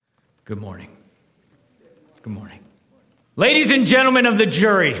Good morning. Good morning. Ladies and gentlemen of the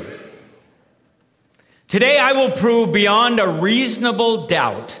jury, today I will prove beyond a reasonable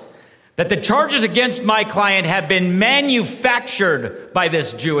doubt that the charges against my client have been manufactured by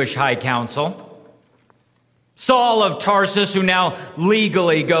this Jewish high council. Saul of Tarsus, who now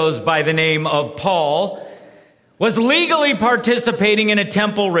legally goes by the name of Paul, was legally participating in a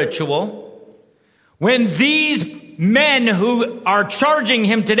temple ritual when these men who are charging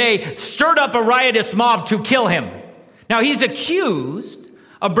him today stirred up a riotous mob to kill him. Now, he's accused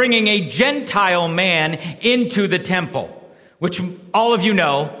of bringing a Gentile man into the temple, which all of you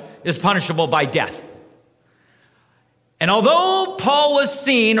know is punishable by death. And although Paul was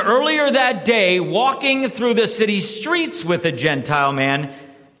seen earlier that day walking through the city streets with a Gentile man,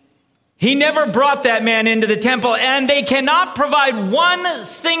 he never brought that man into the temple, and they cannot provide one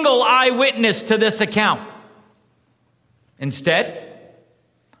single eyewitness to this account. Instead,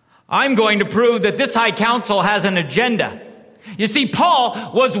 I'm going to prove that this high council has an agenda. You see,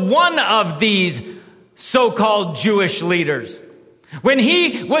 Paul was one of these so-called Jewish leaders. When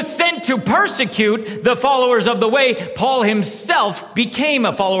he was sent to persecute the followers of the way, Paul himself became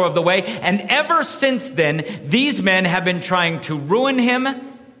a follower of the way. And ever since then, these men have been trying to ruin him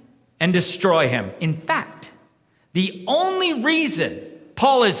and destroy him. In fact, the only reason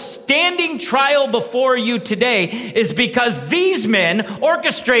Paul is standing trial before you today is because these men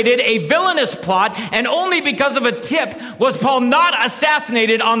orchestrated a villainous plot, and only because of a tip was Paul not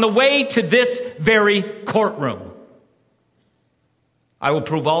assassinated on the way to this very courtroom. I will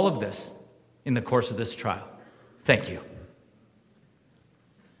prove all of this in the course of this trial. Thank you.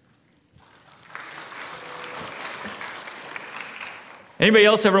 Anybody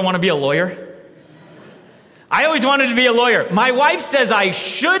else ever want to be a lawyer? I always wanted to be a lawyer. My wife says I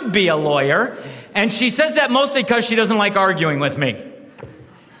should be a lawyer, and she says that mostly because she doesn't like arguing with me.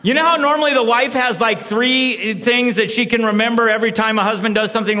 You know how normally the wife has like 3 things that she can remember every time a husband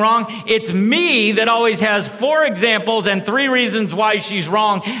does something wrong? It's me that always has 4 examples and 3 reasons why she's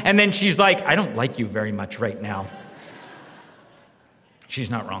wrong, and then she's like, I don't like you very much right now. She's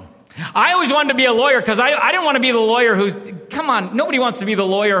not wrong. I always wanted to be a lawyer because I didn't want to be the lawyer who, come on, nobody wants to be the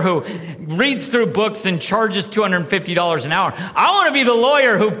lawyer who reads through books and charges $250 an hour. I want to be the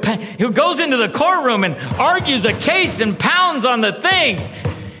lawyer who goes into the courtroom and argues a case and pounds on the thing.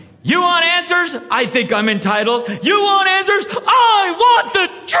 You want answers? I think I'm entitled. You want answers? I want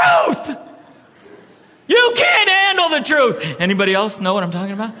the truth. You can't handle the truth. Anybody else know what I'm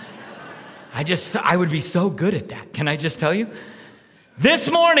talking about? I would be so good at that. Can I just tell you?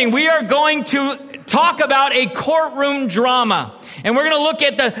 This morning, we are going to talk about a courtroom drama. And we're going to look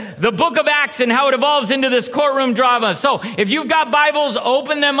at the book of Acts and how it evolves into this courtroom drama. So if you've got Bibles,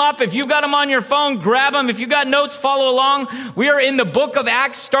 open them up. If you've got them on your phone, grab them. If you've got notes, follow along. We are in the book of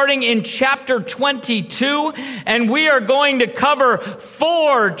Acts, starting in chapter 22. And we are going to cover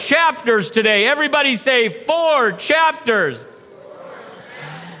 4 chapters today. Everybody say 4 chapters.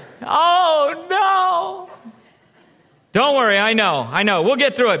 Oh, no. Don't worry, I know. We'll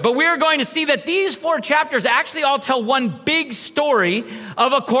get through it. But we are going to see that these 4 chapters actually all tell one big story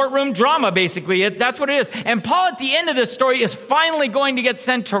of a courtroom drama, basically. That's what it is. And Paul, at the end of this story, is finally going to get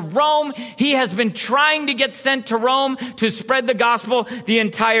sent to Rome. He has been trying to get sent to Rome to spread the gospel the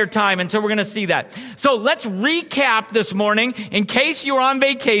entire time. And so we're going to see that. So let's recap this morning. In case you were on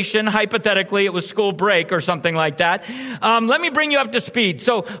vacation, hypothetically, it was school break or something like that. Let me bring you up to speed.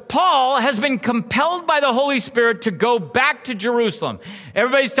 So Paul has been compelled by the Holy Spirit to go back to Jerusalem.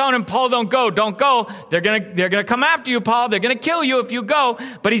 Everybody's telling him, Paul, don't go. They're going to come after you, Paul. They're going to kill you if you go.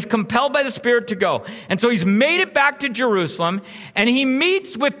 But he's compelled by the Spirit to go. And so he's made it back to Jerusalem, and he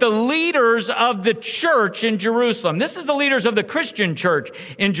meets with the leaders of the church in Jerusalem. This is the leaders of the Christian church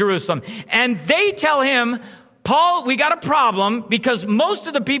in Jerusalem. And they tell him, Paul, we got a problem because most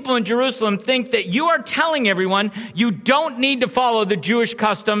of the people in Jerusalem think that you are telling everyone you don't need to follow the Jewish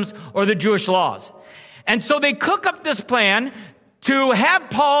customs or the Jewish laws. And so they cook up this plan to have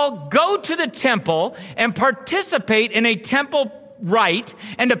Paul go to the temple and participate in a temple rite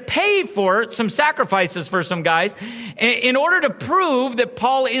and to pay for some sacrifices for some guys in order to prove that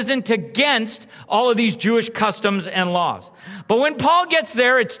Paul isn't against all of these Jewish customs and laws. But when Paul gets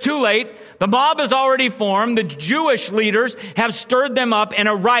there, it's too late. The mob is already formed. The Jewish leaders have stirred them up, and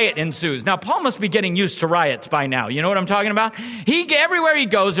a riot ensues. Now, Paul must be getting used to riots by now. You know what I'm talking about? Everywhere he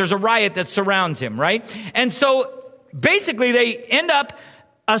goes, there's a riot that surrounds him, right? And so basically they end up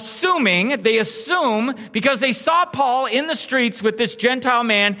they assume because they saw Paul in the streets with this Gentile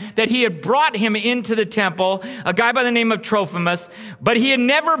man that he had brought him into the temple, a guy by the name of Trophimus, but he had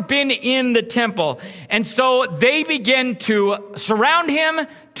never been in the temple. And so they begin to surround him,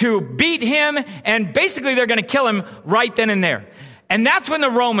 to beat him, and basically they're going to kill him right then and there. And that's when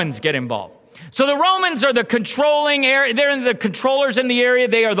the Romans get involved. So the Romans are the controlling area. They're the controllers in the area.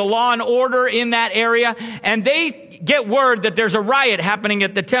 They are the law and order in that area. And they get word that there's a riot happening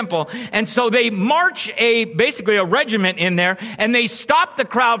at the temple. And so they march basically a regiment in there, and they stop the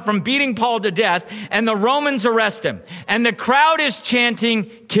crowd from beating Paul to death, and the Romans arrest him. And the crowd is chanting,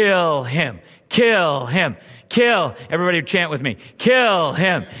 "Kill him, kill him, kill." Everybody chant with me. "Kill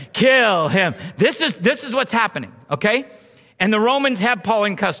him, kill him." This is what's happening, okay? And the Romans have Paul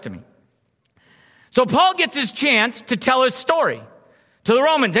in custody. So Paul gets his chance to tell his story to the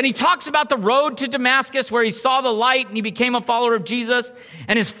Romans. And he talks about the road to Damascus where he saw the light and he became a follower of Jesus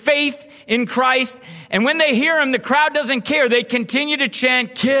and his faith in Christ. And when they hear him, the crowd doesn't care. They continue to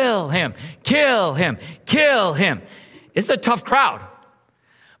chant, "Kill him, kill him, kill him." It's a tough crowd.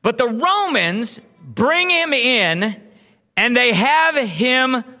 But the Romans bring him in and they have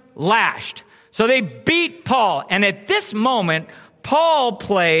him lashed. So they beat Paul. And at this moment, Paul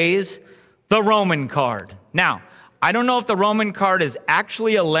plays the Roman card. Now, I don't know if the Roman card is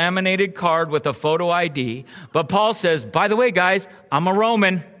actually a laminated card with a photo ID, but Paul says, "By the way, guys, I'm a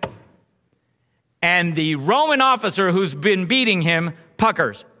Roman." And the Roman officer who's been beating him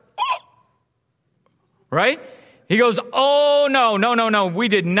puckers. Right? He goes, "Oh, no. We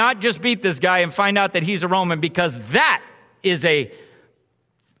did not just beat this guy and find out that he's a Roman, because that is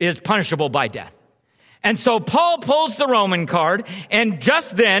punishable by death." And so Paul pulls the Roman card, and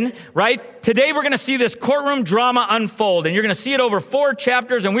just then, right, today we're going to see this courtroom drama unfold, and you're going to see it over 4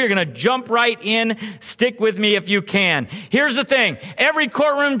 chapters, and we're going to jump right in. Stick with me if you can. Here's the thing. Every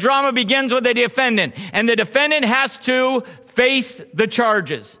courtroom drama begins with a defendant, and the defendant has to face the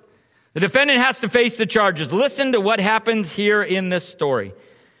charges. The defendant has to face the charges. Listen to what happens here in this story.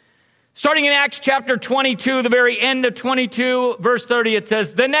 Starting in Acts chapter 22, the very end of 22, verse 30, it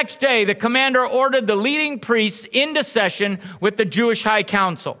says, "The next day, the commander ordered the leading priests into session with the Jewish high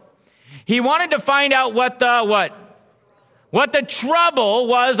council. He wanted to find out what the trouble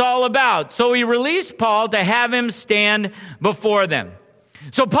was all about. So he released Paul to have him stand before them."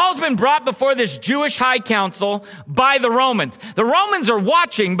 So Paul's been brought before this Jewish high council by the Romans. The Romans are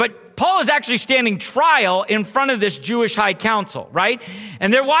watching, but Paul is actually standing trial in front of this Jewish high council, right?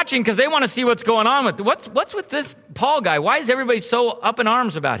 And they're watching because they want to see what's going on with what's with this Paul guy. Why is everybody so up in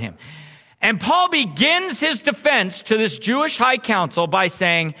arms about him? And Paul begins his defense to this Jewish high council by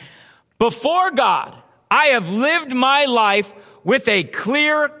saying, "Before God, I have lived my life with a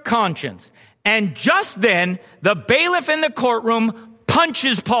clear conscience." And just then, the bailiff in the courtroom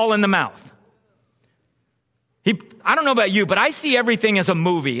punches Paul in the mouth. I don't know about you, but I see everything as a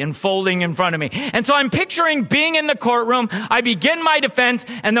movie unfolding in front of me. And so I'm picturing being in the courtroom. I begin my defense,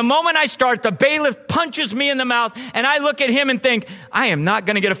 and the moment I start, the bailiff punches me in the mouth, and I look at him and think, I am not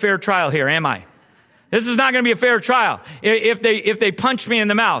going to get a fair trial here, am I? This is not going to be a fair trial if they punch me in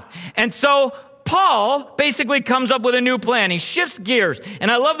the mouth. And so Paul basically comes up with a new plan. He shifts gears, and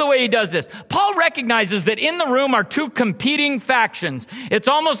I love the way he does this. Paul recognizes that in the room are 2 competing factions. It's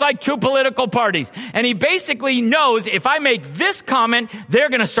almost like 2 political parties. And he basically knows if I make this comment, they're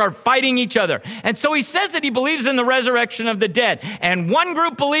going to start fighting each other. And so he says that he believes in the resurrection of the dead. And one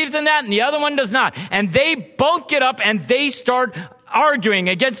group believes in that, and the other one does not. And they both get up, and they start arguing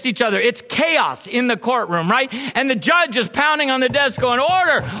against each other. It's chaos in the courtroom, right? And the judge is pounding on the desk going,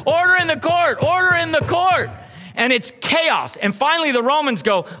 order in the court, order in the court. And it's chaos. And finally the Romans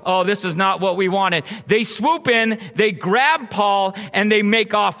go, "Oh, this is not what we wanted." They swoop in, they grab Paul, and they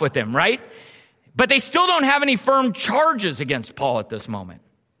make off with him, right? But they still don't have any firm charges against Paul at this moment.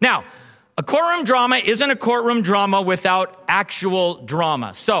 Now, a courtroom drama isn't a courtroom drama without actual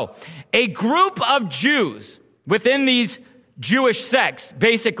drama. So, a group of Jews within these Jewish sects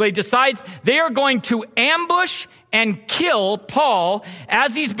basically decides they are going to ambush and kill Paul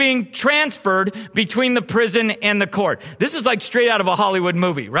as he's being transferred between the prison and the court. This is like straight out of a Hollywood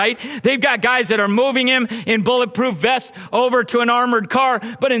movie, right? They've got guys that are moving him in bulletproof vests over to an armored car,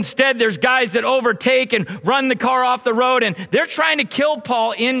 but instead there's guys that overtake and run the car off the road, and they're trying to kill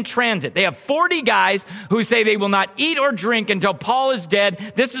Paul in transit. They have 40 guys who say they will not eat or drink until Paul is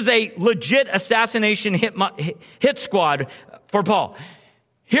dead. This is a legit assassination hit squad for Paul.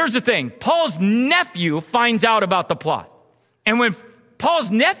 Here's the thing. Paul's nephew finds out about the plot. And when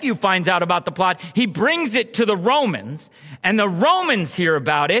Paul's nephew finds out about the plot, he brings it to the Romans, and the Romans hear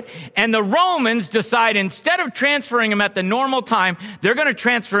about it, and the Romans decide instead of transferring him at the normal time, they're going to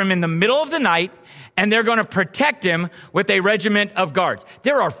transfer him in the middle of the night, and they're going to protect him with a regiment of guards.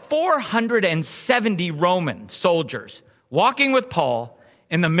 There are 470 Roman soldiers walking with Paul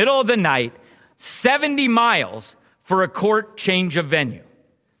in the middle of the night, 70 miles for a court change of venue.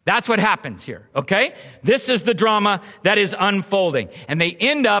 That's what happens here, okay? This is the drama that is unfolding. And they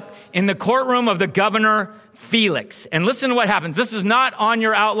end up in the courtroom of the governor Felix. And listen to what happens. This is not on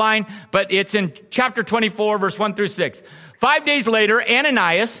your outline, but it's in chapter 24, verse 1 through 6. 5 days later,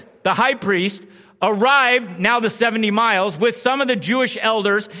 Ananias, the high priest, arrived, now the 70 miles, with some of the Jewish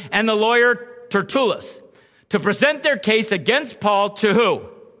elders and the lawyer Tertullus to present their case against Paul to who?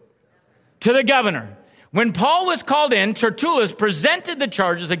 To the governor. When Paul was called in, Tertullus presented the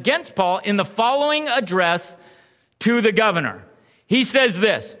charges against Paul in the following address to the governor. He says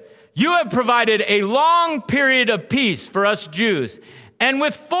this, "You have provided a long period of peace for us Jews, and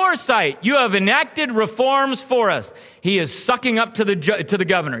with foresight you have enacted reforms for us." He is sucking up to the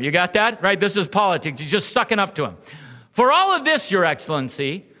governor. You got that? Right? This is politics. He's just sucking up to him. "For all of this, Your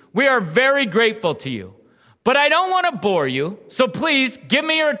Excellency, we are very grateful to you. But I don't want to bore you, so please give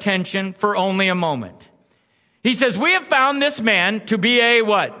me your attention for only a moment." He says, "We have found this man to be a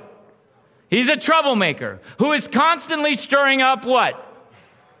what? He's a troublemaker who is constantly stirring up what?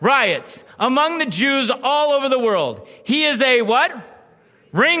 Riots among the Jews all over the world. He is a what?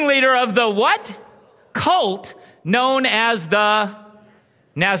 Ringleader of the what? Cult known as the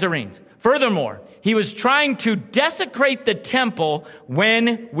Nazarenes. Furthermore, he was trying to desecrate the temple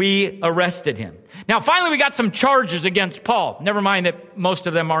when we arrested him." Now, finally, we got some charges against Paul. Never mind that most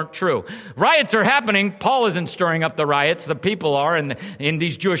of them aren't true. Riots are happening. Paul isn't stirring up the riots. The people are, and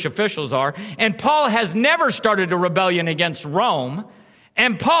these Jewish officials are. And Paul has never started a rebellion against Rome.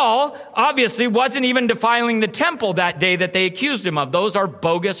 And Paul obviously wasn't even defiling the temple that day that they accused him of. Those are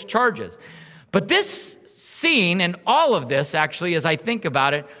bogus charges. But this scene and all of this, actually, as I think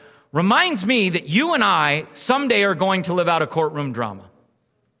about it, reminds me that you and I someday are going to live out a courtroom drama.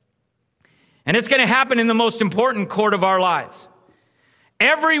 And it's going to happen in the most important court of our lives.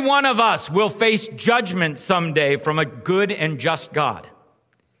 Every one of us will face judgment someday from a good and just God.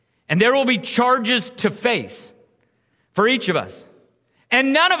 And there will be charges to face for each of us.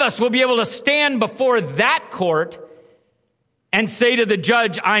 And none of us will be able to stand before that court and say to the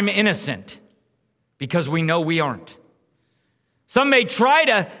judge, "I'm innocent," because we know we aren't. Some may try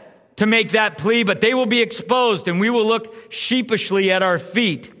to make that plea, but they will be exposed, and we will look sheepishly at our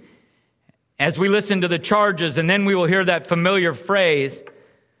feet as we listen to the charges, and then we will hear that familiar phrase,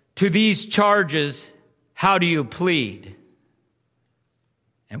 "To these charges, how do you plead?"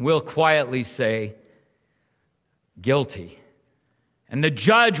 And we'll quietly say, "Guilty." And the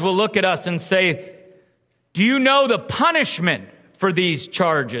judge will look at us and say, "Do you know the punishment for these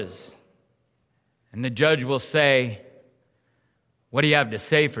charges?" And the judge will say, "What do you have to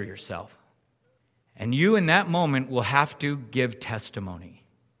say for yourself?" And you in that moment will have to give testimony.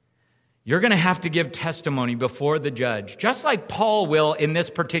 You're going to have to give testimony before the judge, just like Paul will in this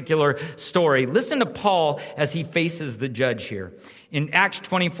particular story. Listen to Paul as he faces the judge here. In Acts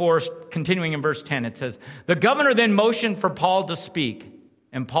 24, continuing in verse 10, it says, "The governor then motioned for Paul to speak,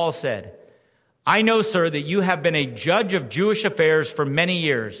 and Paul said, 'I know, sir, that you have been a judge of Jewish affairs for many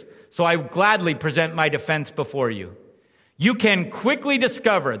years, so I gladly present my defense before you. You can quickly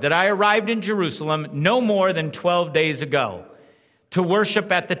discover that I arrived in Jerusalem no more than 12 days ago to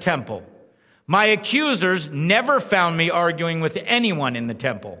worship at the temple. My accusers never found me arguing with anyone in the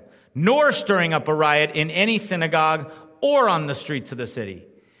temple, nor stirring up a riot in any synagogue or on the streets of the city.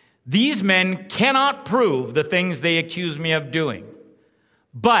 These men cannot prove the things they accuse me of doing.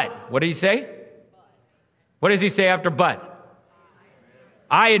 But," what did he say? What does he say after but?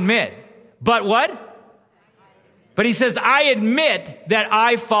 "I admit." But what? But he says, "I admit that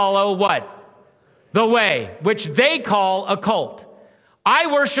I follow" what? "The way," which they call a cult. "I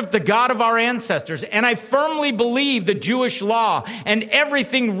worship the God of our ancestors, and I firmly believe the Jewish law and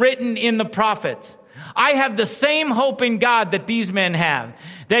everything written in the prophets. I have the same hope in God that these men have,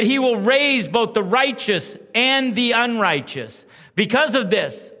 that he will raise both the righteous and the unrighteous. Because of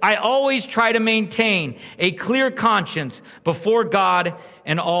this, I always try to maintain a clear conscience before God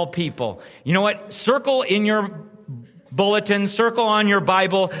and all people." You know what? Circle in your bulletin, circle on your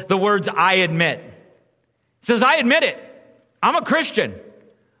Bible the words "I admit." It says, "I admit it. I'm a Christian.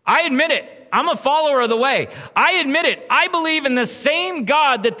 I admit it. I'm a follower of the way. I admit it. I believe in the same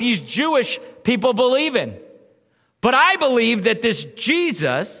God that these Jewish people believe in. But I believe that this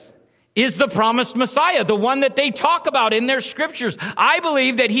Jesus is the promised Messiah, the one that they talk about in their scriptures. I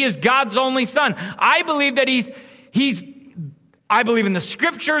believe that he is God's only son. I believe that I believe in the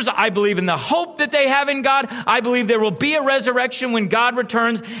scriptures. I believe in the hope that they have in God. I believe there will be a resurrection when God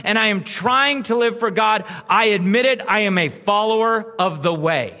returns, and I am trying to live for God. I admit it. I am a follower of the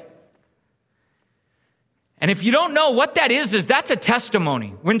way." And if you don't know what that is that's a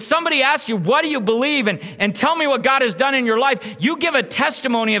testimony. When somebody asks you, what do you believe? And tell me what God has done in your life, you give a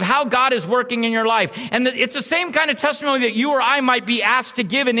testimony of how God is working in your life. And it's the same kind of testimony that you or I might be asked to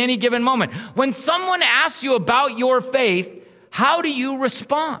give in any given moment. When someone asks you about your faith, how do you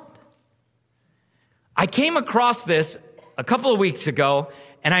respond? I came across this a couple of weeks ago,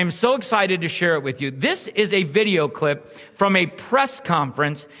 and I'm so excited to share it with you. This is a video clip from a press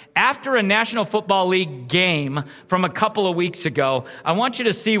conference after a National Football League game from a couple of weeks ago. I want you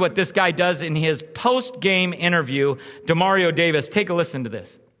to see what this guy does in his post-game interview. Demario Davis, take a listen to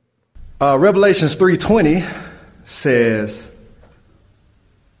this. Revelations 3:20 says,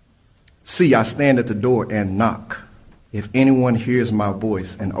 "See, I stand at the door and knock. If anyone hears my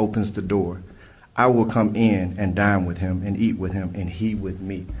voice and opens the door, I will come in and dine with him and eat with him and he with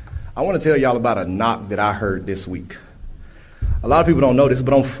me." I want to tell y'all about a knock that I heard this week. A lot of people don't know this,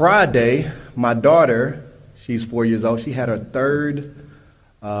 but on Friday, my daughter, she's 4 years old, she had her third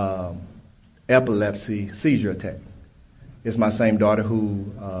epilepsy seizure attack. It's my same daughter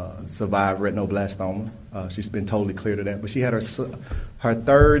who survived retinoblastoma. She's been totally cleared of that, but she had her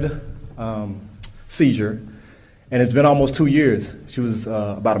third seizure. And it's been almost 2 years. She was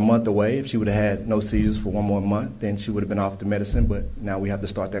about a month away. If she would have had no seizures for one more month, then she would have been off the medicine. But now we have to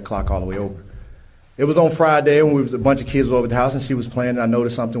start that clock all the way over. It was on Friday when a bunch of kids were over at the house, and she was playing. And I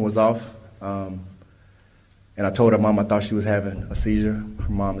noticed something was off. And I told her mom I thought she was having a seizure. Her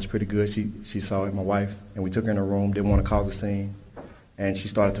mom is pretty good. She saw it, my wife. And we took her in her room, didn't want to cause a scene. And she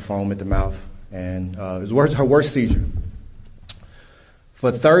started to foam at the mouth. And it was her worst seizure.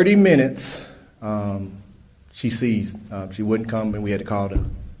 For 30 minutes... she seized. She wouldn't come, and we had to call the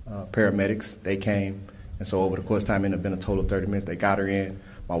paramedics. They came, and so over the course of time, it ended up being a total of 30 minutes. They got her in.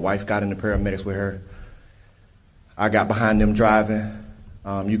 My wife got in the paramedics with her. I got behind them driving.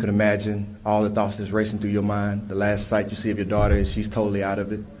 You can imagine all the thoughts that's racing through your mind. The last sight you see of your daughter is she's totally out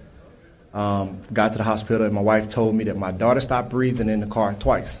of it. Got to the hospital, and my wife told me that my daughter stopped breathing in the car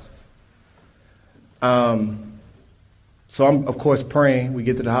twice. So I'm, of course, praying. We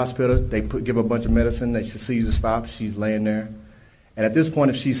get to the hospital. They give her a bunch of medicine. She sees her stop. She's laying there. And at this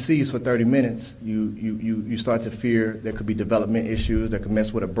point, if she sees for 30 minutes, you start to fear there could be development issues that could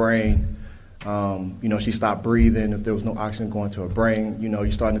mess with her brain. She stopped breathing. If there was no oxygen going to her brain,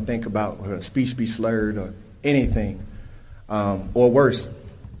 you're starting to think about her speech be slurred or anything, or worse.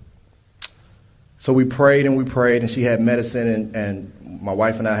 So we prayed, and she had medicine, and my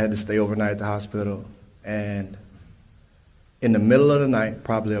wife and I had to stay overnight at the hospital. And in the middle of the night,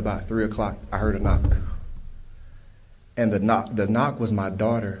 probably about 3 o'clock, I heard a knock. And the knock was my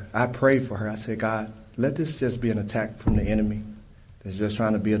daughter. I prayed for her. I said, God, let this just be an attack from the enemy that's just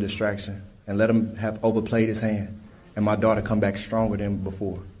trying to be a distraction, and let him have overplayed his hand, and my daughter come back stronger than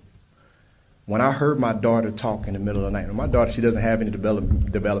before. When I heard my daughter talk in the middle of the night, and my daughter, she doesn't have any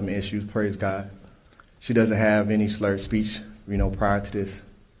development issues, praise God. She doesn't have any slurred speech, prior to this.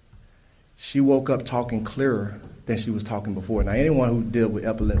 She woke up talking clearer than she was talking before. Now, anyone who deals with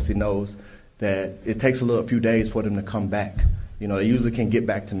epilepsy knows that it takes a few days for them to come back. They usually can get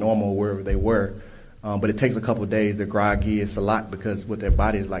back to normal wherever they were, but it takes a couple of days. They're groggy. It's a lot because what their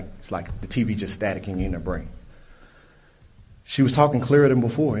body is like, it's like the TV just staticking in their brain. She was talking clearer than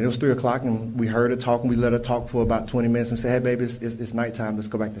before, and it was 3 o'clock, and we heard her talk, and we let her talk for about 20 minutes and said, hey, baby, it's nighttime. Let's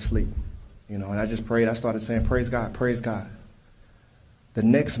go back to sleep. And I just prayed. I started saying, praise God, praise God. The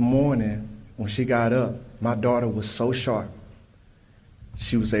next morning, when she got up, my daughter was so sharp.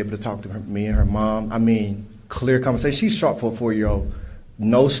 She was able to talk to me and her mom. I mean, clear conversation. She's sharp for a 4-year-old.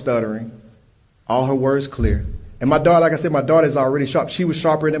 No stuttering. All her words clear. And my daughter, like I said, my daughter is already sharp. She was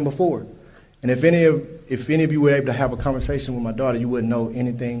sharper than before. And if any of you were able to have a conversation with my daughter, you wouldn't know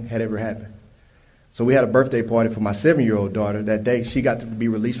anything had ever happened. So we had a birthday party for my 7-year-old daughter that day. She got to be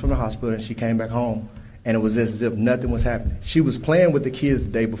released from the hospital, and she came back home. And it was as if nothing was happening. She was playing with the kids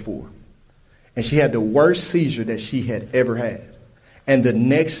the day before. And she had the worst seizure that she had ever had. And the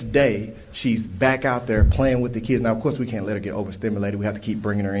next day, she's back out there playing with the kids. Now, of course, we can't let her get overstimulated. We have to keep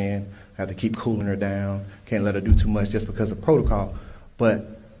bringing her in. Have to keep cooling her down. Can't let her do too much just because of protocol. But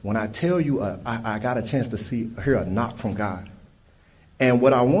when I tell you, I got a chance to hear a knock from God. And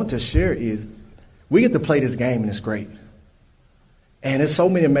what I want to share is we get to play this game, and it's great. And there's so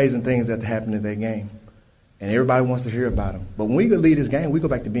many amazing things that happen in that game. And everybody wants to hear about them. But when we go lead this game, we go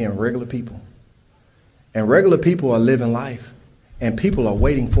back to being regular people. And regular people are living life. And people are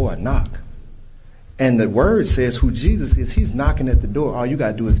waiting for a knock. And the word says who Jesus is, he's knocking at the door. All you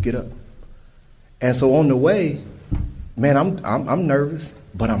got to do is get up. And so on the way, man, I'm nervous,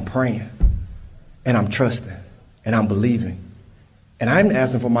 but I'm praying. And I'm trusting. And I'm believing. And I'm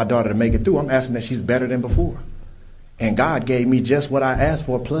asking for my daughter to make it through. I'm asking that she's better than before. And God gave me just what I asked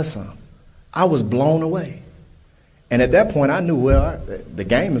for plus some. I was blown away. And at that point, I knew, well, the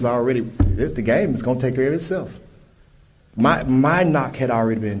game is going to take care of itself. My knock had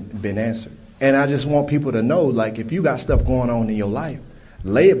already been answered. And I just want people to know, like, if you got stuff going on in your life,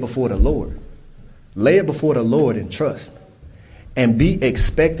 lay it before the Lord. Lay it before the Lord and trust. And be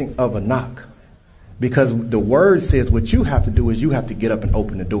expecting of a knock. Because the word says what you have to do is you have to get up and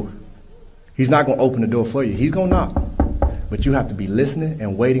open the door. He's not going to open the door for you. He's going to knock. But you have to be listening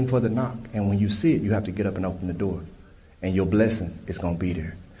and waiting for the knock. And when you see it, you have to get up and open the door. And your blessing is going to be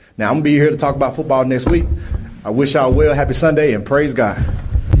there. Now, I'm going to be here to talk about football next week. I wish y'all well. Happy Sunday and praise God.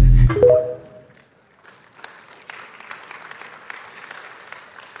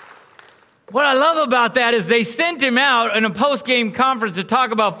 What I love about that is they sent him out in a post-game conference to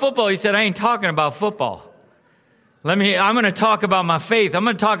talk about football. He said, I ain't talking about football. I'm going to talk about my faith. I'm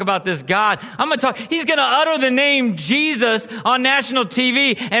going to talk about this God. He's going to utter the name Jesus on national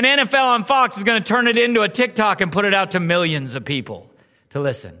TV, and NFL on Fox is going to turn it into a TikTok and put it out to millions of people to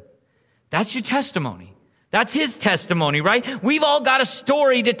listen. That's your testimony. That's his testimony, right? We've all got a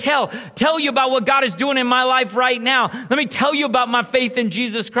story to tell. Tell you about what God is doing in my life right now. Let me tell you about my faith in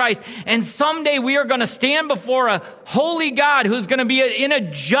Jesus Christ. And someday we are going to stand before a holy God who's going to be in a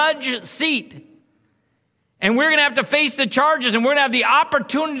judge seat. And we're going to have to face the charges, and we're going to have the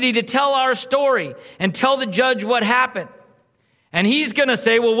opportunity to tell our story and tell the judge what happened. And he's going to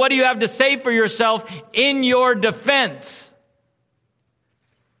say, well, what do you have to say for yourself in your defense?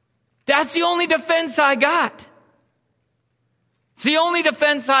 That's the only defense I got. It's the only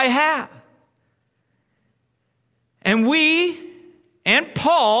defense I have. And we and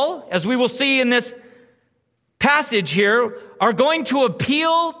Paul, as we will see in this passage here, are going to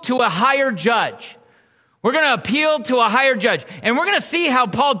appeal to a higher judge. We're going to appeal to a higher judge. And we're going to see how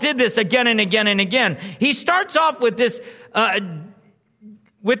Paul did this again and again and again. He starts off with this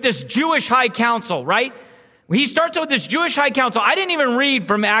Jewish high council, right? He starts with this Jewish high council. I didn't even read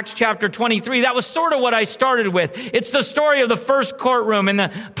from Acts chapter 23. That was sort of what I started with. It's the story of the first courtroom and the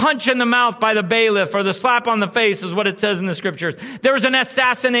punch in the mouth by the bailiff, or the slap on the face is what it says in the scriptures. There was an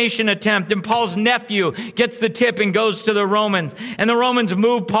assassination attempt, and Paul's nephew gets the tip and goes to the Romans, and the Romans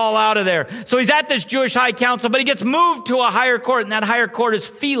move Paul out of there. So he's at this Jewish high council, but he gets moved to a higher court, and that higher court is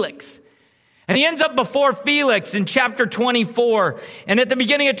Felix. And he ends up before Felix in chapter 24. And at the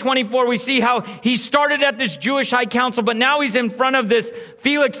beginning of 24, we see how he started at this Jewish high council, but now he's in front of this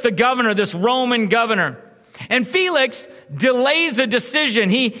Felix the governor, this Roman governor. And Felix delays a decision.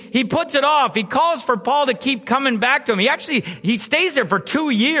 He puts it off. He calls for Paul to keep coming back to him. He stays there for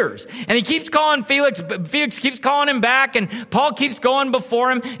 2 years. And he keeps calling Felix. Felix keeps calling him back, and Paul keeps going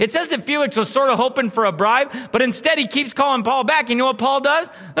before him. It says that Felix was sort of hoping for a bribe, but instead he keeps calling Paul back. You know what Paul does?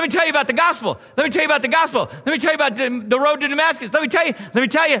 Let me tell you about the gospel. Let me tell you about the gospel. Let me tell you about the road to Damascus. Let me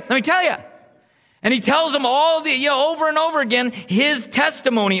tell you. And he tells them all over and over again, his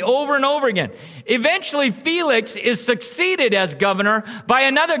testimony over and over again. Eventually, Felix is succeeded as governor by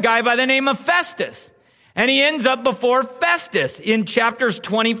another guy by the name of Festus. And he ends up before Festus in chapters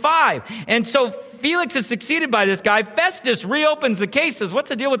 25. And so Felix is succeeded by this guy. Festus reopens the case, says, what's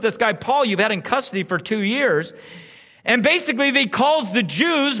the deal with this guy, Paul? You've had in custody for 2 years. And basically, he calls the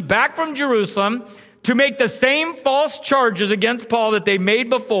Jews back from Jerusalem to make the same false charges against Paul that they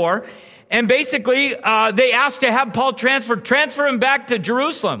made before. And basically, they asked to have Paul transfer him back to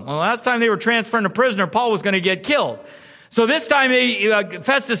Jerusalem. Well, last time they were transferring a prisoner, Paul was going to get killed. So this time,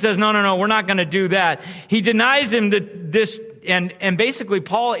 Festus says, no, we're not going to do that. He denies him this, and basically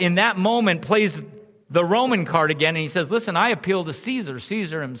Paul in that moment plays the Roman card again, and he says, listen, I appeal to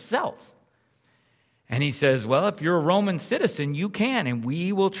Caesar himself. And he says, well, if you're a Roman citizen, you can, and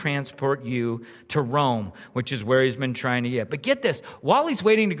we will transport you to Rome, which is where he's been trying to get. But get this, while he's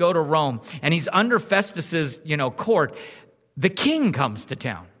waiting to go to Rome, and he's under Festus's, court, the king comes to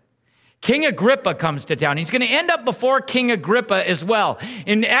town. King Agrippa comes to town. He's going to end up before King Agrippa as well.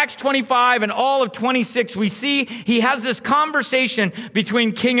 In Acts 25 and all of 26, we see he has this conversation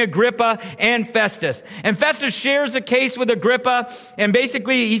between King Agrippa and Festus. And Festus shares a case with Agrippa, and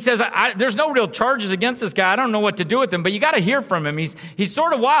basically he says, there's no real charges against this guy. I don't know what to do with him, but you got to hear from him. He's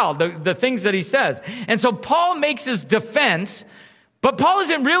sort of wild, the things that he says. And so Paul makes his defense, but Paul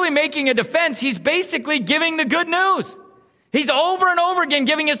isn't really making a defense. He's basically giving the good news. He's over and over again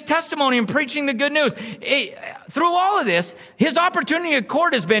giving his testimony and preaching the good news. Through all of this, his opportunity at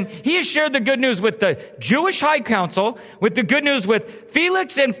court has been, he has shared the good news with the Jewish high council, with the good news with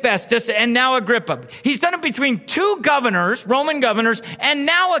Felix and Festus, and now Agrippa. He's done it between 2 governors, Roman governors, and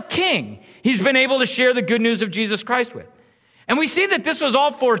now a king he's been able to share the good news of Jesus Christ with. And we see that this was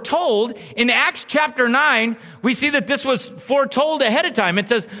all foretold. In Acts chapter 9, we see that this was foretold ahead of time. It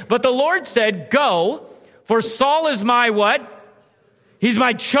says, but the Lord said, go, for Saul is my what? He's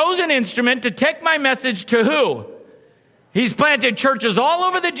my chosen instrument to take my message to who? He's planted churches all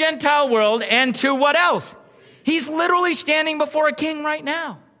over the Gentile world, and to what else? He's literally standing before a king right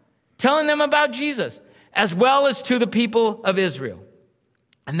now, telling them about Jesus, as well as to the people of Israel.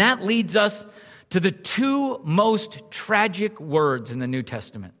 And that leads us to the two most tragic words in the New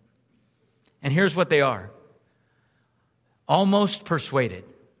Testament. And here's what they are. Almost persuaded.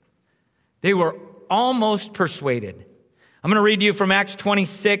 They were almost persuaded. I'm going to read to you from Acts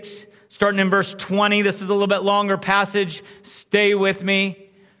 26, starting in verse 20. This is a little bit longer passage. Stay with me.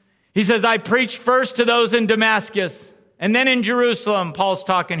 He says, I preached first to those in Damascus, and then in Jerusalem, Paul's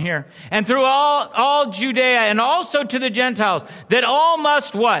talking here, and through all Judea, and also to the Gentiles, that all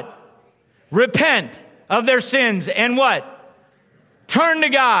must what? Repent of their sins and what? Turn to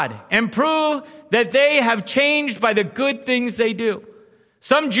God and prove that they have changed by the good things they do.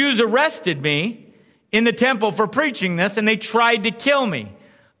 Some Jews arrested me in the temple for preaching this, and they tried to kill me.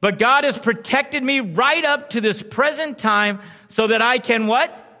 But God has protected me right up to this present time so that I can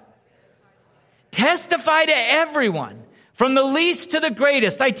what? Testify to everyone, from the least to the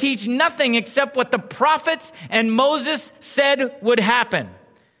greatest. I teach nothing except what the prophets and Moses said would happen.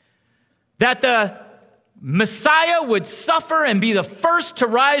 That the Messiah would suffer and be the first to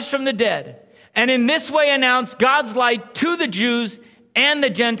rise from the dead. And in this way announce God's light to the Jews and the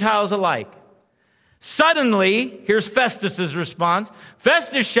Gentiles alike. Suddenly, here's Festus's response.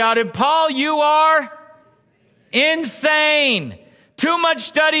 Festus shouted, Paul, you are insane. Too much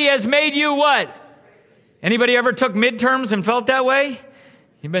study has made you what? Anybody ever took midterms and felt that way?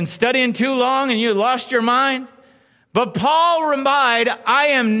 You've been studying too long and you lost your mind? But Paul replied, I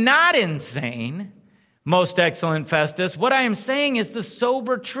am not insane, most excellent Festus. What I am saying is the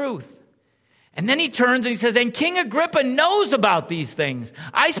sober truth. And then he turns and he says, and King Agrippa knows about these things.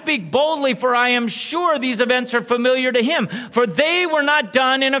 I speak boldly, for I am sure these events are familiar to him, for they were not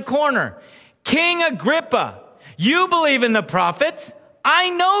done in a corner. King Agrippa, you believe in the prophets. I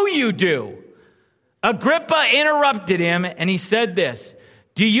know you do. Agrippa interrupted him and he said this,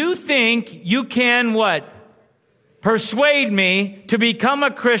 do you think you can what? Persuade me to become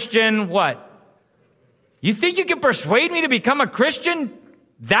a Christian, what? You think you can persuade me to become a Christian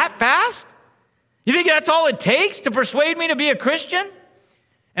that fast? You think that's all it takes to persuade me to be a Christian?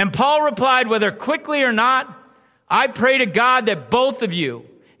 And Paul replied, whether quickly or not, I pray to God that both of you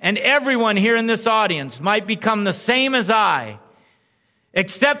and everyone here in this audience might become the same as I,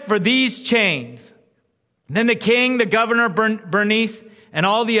 except for these chains. Then the king, the governor, Bernice, and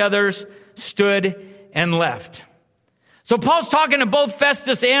all the others stood and left. So Paul's talking to both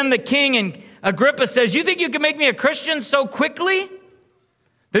Festus and the king, and Agrippa says, you think you can make me a Christian so quickly?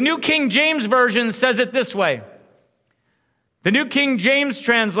 The New King James Version says it this way. The New King James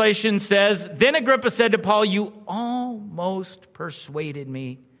translation says, then Agrippa said to Paul, you almost persuaded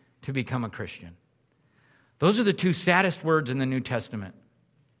me to become a Christian. Those are the two saddest words in the New Testament.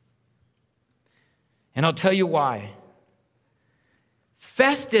 And I'll tell you why.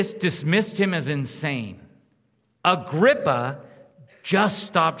 Festus dismissed him as insane. Agrippa just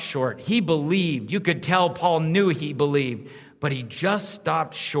stopped short. He believed. You could tell Paul knew he believed, but he just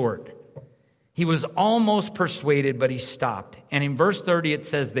stopped short. He was almost persuaded, but he stopped. And in verse 30, it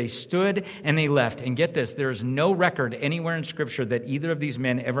says they stood and they left. And get this, there's no record anywhere in Scripture that either of these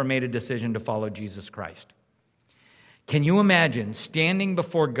men ever made a decision to follow Jesus Christ. Can you imagine standing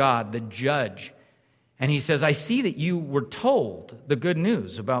before God, the judge, and he says, I see that you were told the good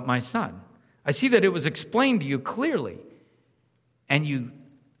news about my son. I see that it was explained to you clearly. And you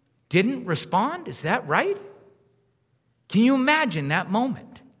didn't respond? Is that right? Can you imagine that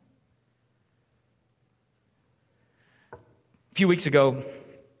moment? A few weeks ago,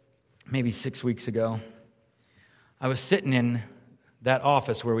 maybe 6 weeks ago, I was sitting in that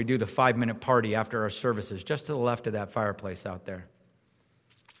office where we do the 5-minute party after our services, just to the left of that fireplace out there.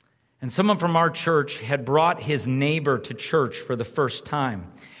 And someone from our church had brought his neighbor to church for the first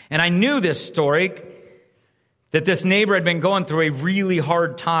time. And I knew this story, that this neighbor had been going through a really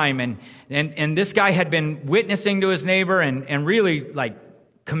hard time. And this guy had been witnessing to his neighbor and really like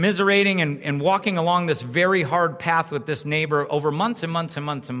commiserating and walking along this very hard path with this neighbor over months and months and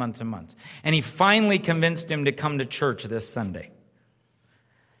months and months and months. And he finally convinced him to come to church this Sunday.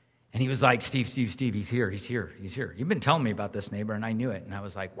 And he was like, Steve, he's here. You've been telling me about this neighbor, and I knew it. And I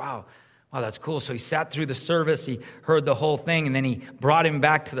was like, wow, Wow, that's cool. So he sat through the service, he heard the whole thing, and then he brought him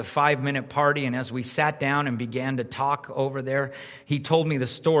back to the 5-minute party. And as we sat down and began to talk over there, he told me the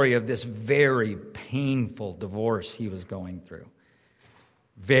story of this very painful divorce he was going through.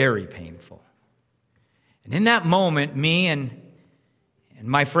 Very painful. And in that moment, me and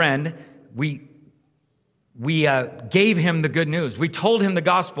my friend, we gave him the good news. We told him the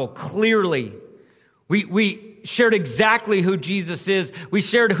gospel clearly. We shared exactly who Jesus is. We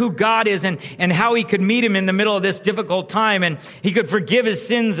shared who God is and how he could meet him in the middle of this difficult time, and he could forgive his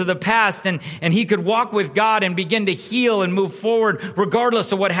sins of the past, and he could walk with God and begin to heal and move forward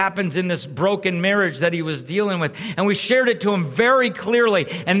regardless of what happens in this broken marriage that he was dealing with. And we shared it to him very clearly.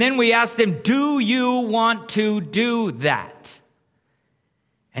 And then we asked him, do you want to do that?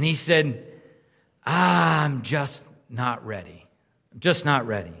 And he said, I'm just not ready. I'm just not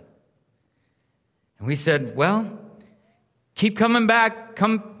ready. And we said, well, keep coming back.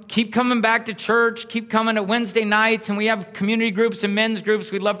 Keep coming back to church. Keep coming to Wednesday nights. And we have community groups and men's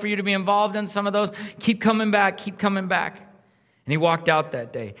groups. We'd love for you to be involved in some of those. Keep coming back. Keep coming back. And he walked out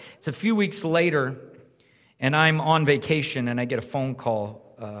that day. It's a few weeks later, and I'm on vacation, and I get a phone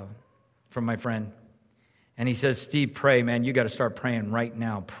call from my friend. And he says, Steve, pray, man. You got to start praying right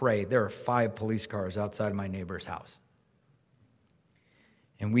now. Pray. There are 5 police cars outside my neighbor's house.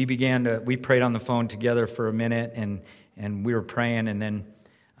 And we prayed on the phone together for a minute, and we were praying, and then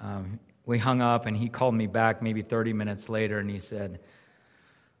we hung up, and he called me back maybe 30 minutes later, and he said,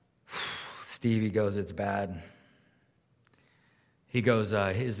 Steve, he goes, it's bad. He goes,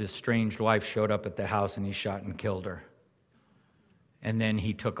 his estranged wife showed up at the house, and he shot and killed her. And then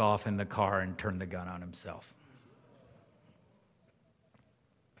he took off in the car and turned the gun on himself.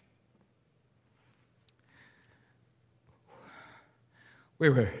 We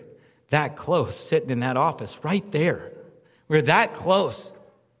were that close, sitting in that office, right there. We were that close.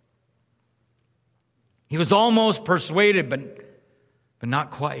 He was almost persuaded, but not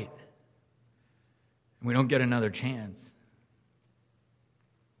quite. We don't get another chance.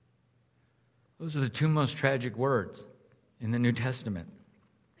 Those are the 2 most tragic words in the New Testament.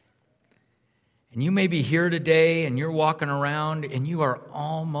 And you may be here today and you're walking around and you are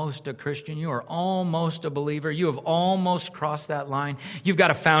almost a Christian. You are almost a believer. You have almost crossed that line. You've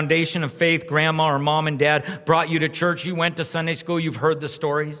got a foundation of faith. Grandma or mom and dad brought you to church. You went to Sunday school. You've heard the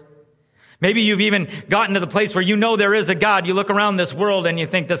stories. Maybe you've even gotten to the place where you know there is a God. You look around this world and you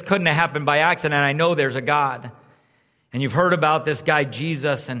think this couldn't have happened by accident. I know there's a God. And you've heard about this guy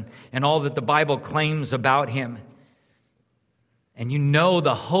Jesus and all that the Bible claims about him. And you know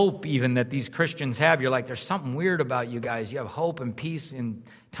the hope even that these Christians have. You're like, there's something weird about you guys. You have hope and peace in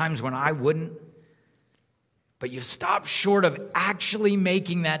times when I wouldn't. But you stop short of actually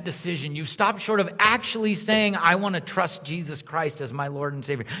making that decision. You stop short of actually saying, I want to trust Jesus Christ as my Lord and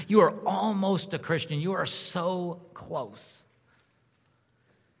Savior. You are almost a Christian. You are so close.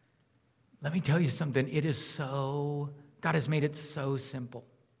 Let me tell you something. God has made it so simple.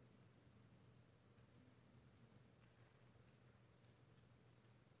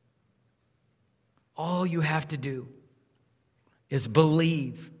 All you have to do is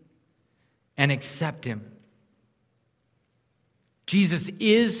believe and accept him. Jesus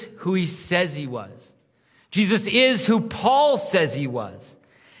is who he says he was. Jesus is who Paul says he was.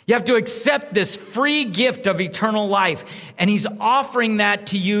 You have to accept this free gift of eternal life, and he's offering that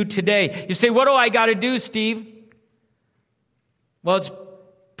to you today. You say, what do I got to do, Steve? Well, it's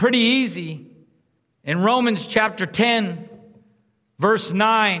pretty easy. In Romans chapter 10, verse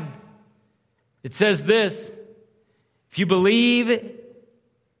 9, it says this: if you believe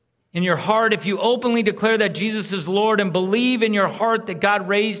in your heart, if you openly declare that Jesus is Lord and believe in your heart that God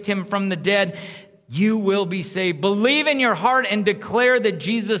raised him from the dead, you will be saved. Believe in your heart and declare that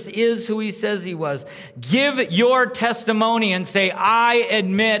Jesus is who he says he was. Give your testimony and say, I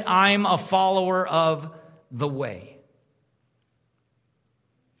admit I'm a follower of the way.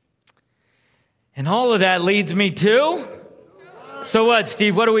 And all of that leads me to... So what,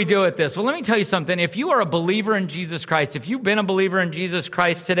 Steve? What do we do with this? Well, let me tell you something. If you are a believer in Jesus Christ, if you've been a believer in Jesus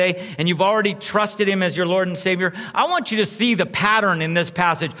Christ today and you've already trusted him as your Lord and Savior, I want you to see the pattern in this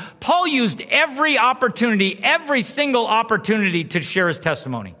passage. Paul used every single opportunity to share his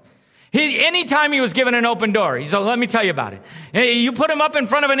testimony. Anytime he was given an open door, he said, let me tell you about it. You put him up in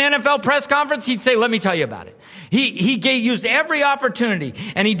front of an NFL press conference, he'd say, let me tell you about it. He used every opportunity,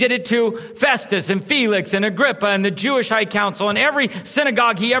 and he did it to Festus and Felix and Agrippa and the Jewish High Council and every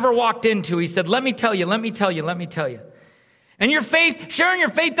synagogue he ever walked into. He said, let me tell you, let me tell you, let me tell you. And your faith, sharing your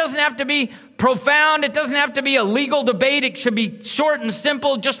faith doesn't have to be profound. It doesn't have to be a legal debate. It should be short and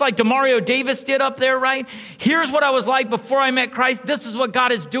simple, just like Demario Davis did up there, right? Here's what I was like before I met Christ. This is what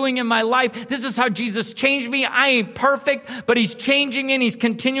God is doing in my life. This is how Jesus changed me. I ain't perfect, but he's changing me and he's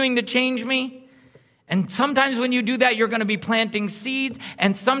continuing to change me. And sometimes when you do that, you're going to be planting seeds.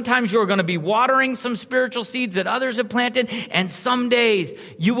 And sometimes you're going to be watering some spiritual seeds that others have planted. And some days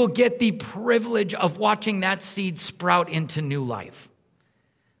you will get the privilege of watching that seed sprout into new life.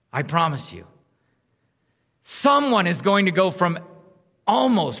 I promise you. Someone is going to go from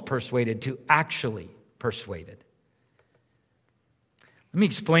almost persuaded to actually persuaded. Let me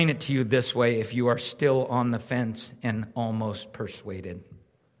explain it to you this way if you are still on the fence and almost persuaded.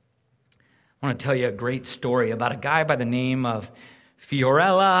 I want to tell you a great story about a guy by the name of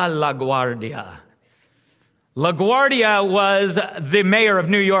Fiorella LaGuardia. LaGuardia was the mayor of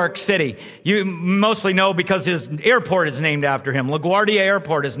New York City. You mostly know because his airport is named after him. LaGuardia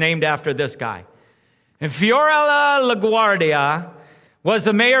Airport is named after this guy. And Fiorella LaGuardia was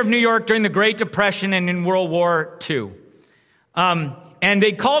the mayor of New York during the Great Depression and in World War II. And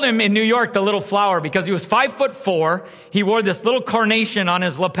they called him in New York the Little Flower because he was 5'4". He wore this little carnation on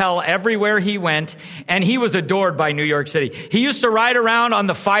his lapel everywhere he went, and he was adored by New York City. He used to ride around on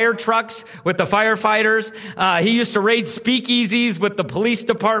the fire trucks with the firefighters. He used to raid speakeasies with the police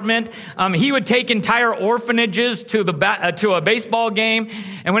department. He would take entire orphanages to a baseball game.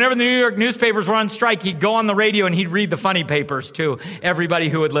 And whenever the New York newspapers were on strike, he'd go on the radio and he'd read the funny papers to everybody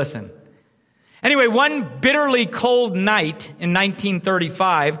who would listen. Anyway, one bitterly cold night in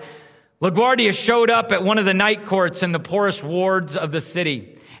 1935, LaGuardia showed up at one of the night courts in the poorest wards of the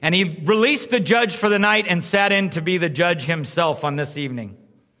city. And he released the judge for the night and sat in to be the judge himself on this evening.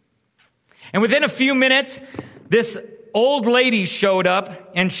 And within a few minutes, this old lady showed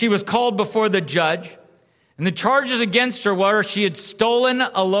up and she was called before the judge. And the charges against her were she had stolen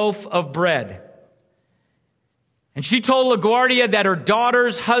a loaf of bread. And she told LaGuardia that her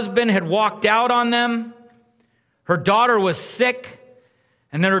daughter's husband had walked out on them. Her daughter was sick,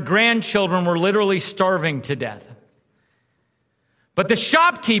 and that her grandchildren were literally starving to death. But the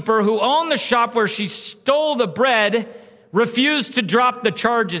shopkeeper who owned the shop where she stole the bread refused to drop the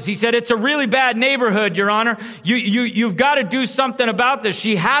charges. He said, "It's a really bad neighborhood, Your Honor. You've got to do something about this.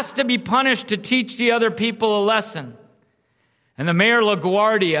 She has to be punished to teach the other people a lesson." And the mayor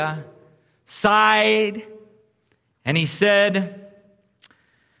LaGuardia sighed. And he said,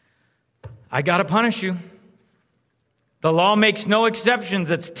 "I got to punish you. The law makes no exceptions.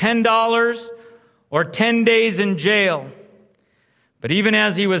 It's $10 or 10 days in jail." But even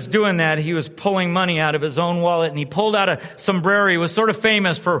as he was doing that, he was pulling money out of his own wallet. And he pulled out a sombrero. He was sort of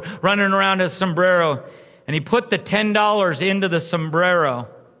famous for running around his sombrero. And he put the $10 into the sombrero.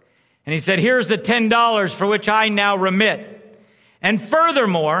 And he said, "Here's the $10 for which I now remit. And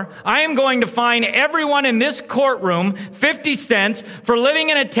furthermore, I am going to fine everyone in this courtroom 50 cents for living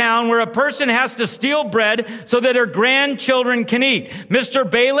in a town where a person has to steal bread so that her grandchildren can eat. Mr.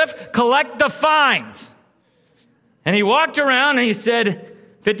 Bailiff, collect the fines." And he walked around and he said,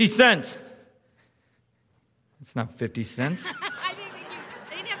 50 cents. It's not 50 cents. I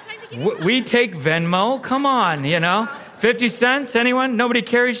didn't have time to get it. We take Venmo. Come on, 50 cents, anyone? Nobody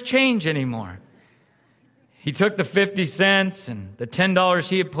carries change anymore. He took the 50 cents and the $10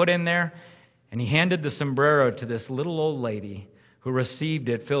 he had put in there, and he handed the sombrero to this little old lady who received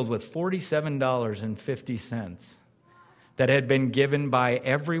it filled with $47.50 that had been given by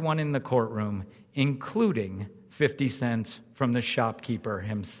everyone in the courtroom, including 50 cents from the shopkeeper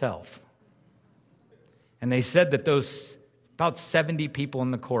himself. And they said that those about 70 people in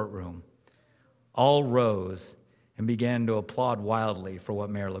the courtroom all rose and began to applaud wildly for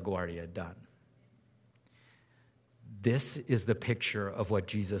what Mayor LaGuardia had done. This is the picture of what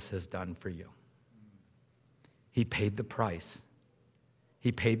Jesus has done for you. He paid the price.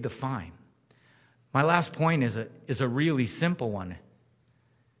 He paid the fine. My last point is a really simple one.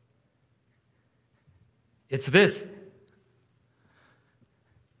 It's this.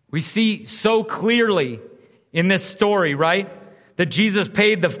 We see so clearly in this story, right? That Jesus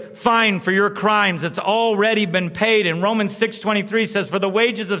paid the fine for your crimes. It's already been paid. And Romans 6:23 says, "For the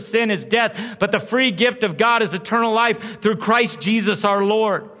wages of sin is death, but the free gift of God is eternal life through Christ Jesus our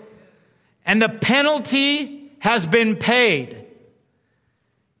Lord." And the penalty has been paid.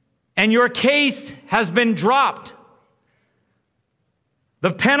 And your case has been dropped.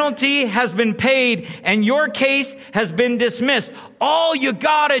 The penalty has been paid and your case has been dismissed. All you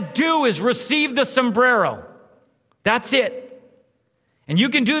gotta do is receive the sombrero. That's it. And you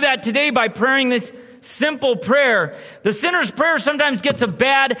can do that today by praying this simple prayer. The sinner's prayer sometimes gets a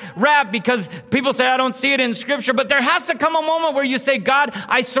bad rap because people say, I don't see it in Scripture. But there has to come a moment where you say, God,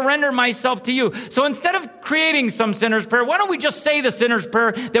 I surrender myself to you. So instead of creating some sinner's prayer, why don't we just say the sinner's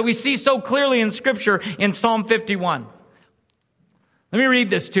prayer that we see so clearly in Scripture in Psalm 51? Let me read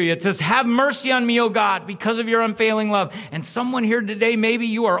this to you. It says, have mercy on me, O God, because of your unfailing love. And someone here today, maybe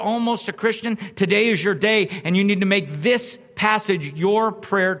you are almost a Christian. Today is your day, and you need to make this passage your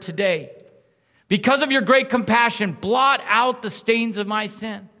prayer today. Because of your great compassion, blot out the stains of my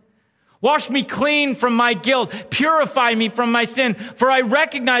sin. Wash me clean from my guilt. Purify me from my sin. For I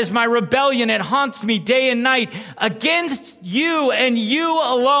recognize my rebellion. It haunts me day and night. Against you and you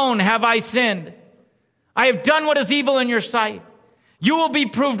alone have I sinned. I have done what is evil in your sight. You will be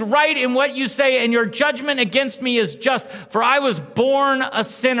proved right in what you say, and your judgment against me is just. For I was born a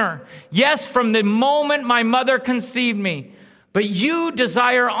sinner. Yes, from the moment my mother conceived me. But you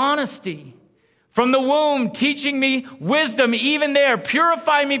desire honesty. From the womb, teaching me wisdom, even there.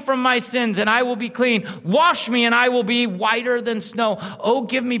 Purify me from my sins, and I will be clean. Wash me, and I will be whiter than snow. Oh,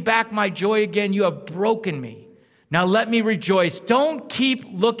 give me back my joy again. You have broken me. Now let me rejoice. Don't keep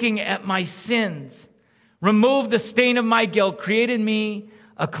looking at my sins. Remove the stain of my guilt. Create in me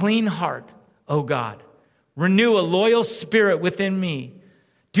a clean heart, O God. Renew a loyal spirit within me.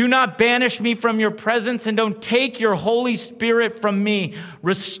 Do not banish me from your presence, and don't take your Holy Spirit from me.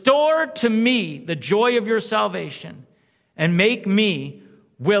 Restore to me the joy of your salvation, and make me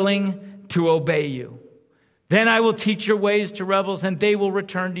willing to obey you. Then I will teach your ways to rebels, and they will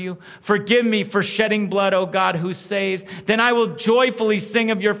return to you. Forgive me for shedding blood, O God, who saves. Then I will joyfully sing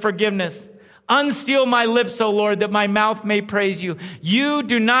of your forgiveness. Unseal my lips, O Lord, that my mouth may praise you. You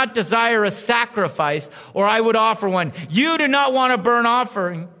do not desire a sacrifice, or I would offer one. You do not want a burnt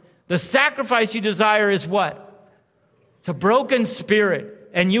offering. The sacrifice you desire is what? It's a broken spirit,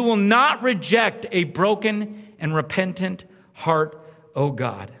 and you will not reject a broken and repentant heart, O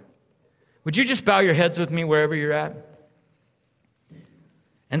God. Would you just bow your heads with me wherever you're at?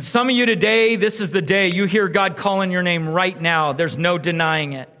 And some of you today, this is the day you hear God calling your name right now. There's no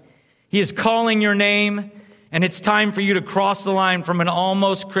denying it. He is calling your name, and it's time for you to cross the line from an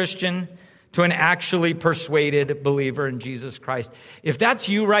almost Christian to an actually persuaded believer in Jesus Christ. If that's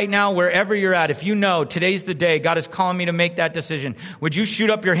you right now, wherever you're at, if you know today's the day God is calling me to make that decision, would you shoot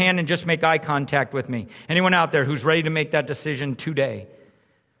up your hand and just make eye contact with me? Anyone out there who's ready to make that decision today?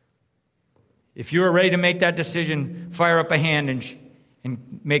 If you are ready to make that decision, fire up a hand and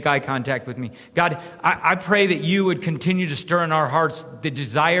make eye contact with me. God, I pray that you would continue to stir in our hearts the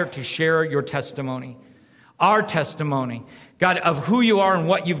desire to share your testimony, our testimony, God, of who you are and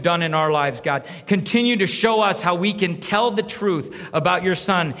what you've done in our lives, God. Continue to show us how we can tell the truth about your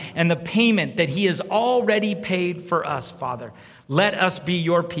Son and the payment that he has already paid for us, Father. Let us be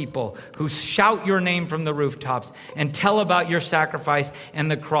your people who shout your name from the rooftops and tell about your sacrifice and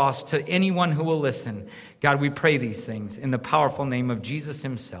the cross to anyone who will listen. God, we pray these things in the powerful name of Jesus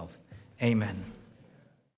himself. Amen.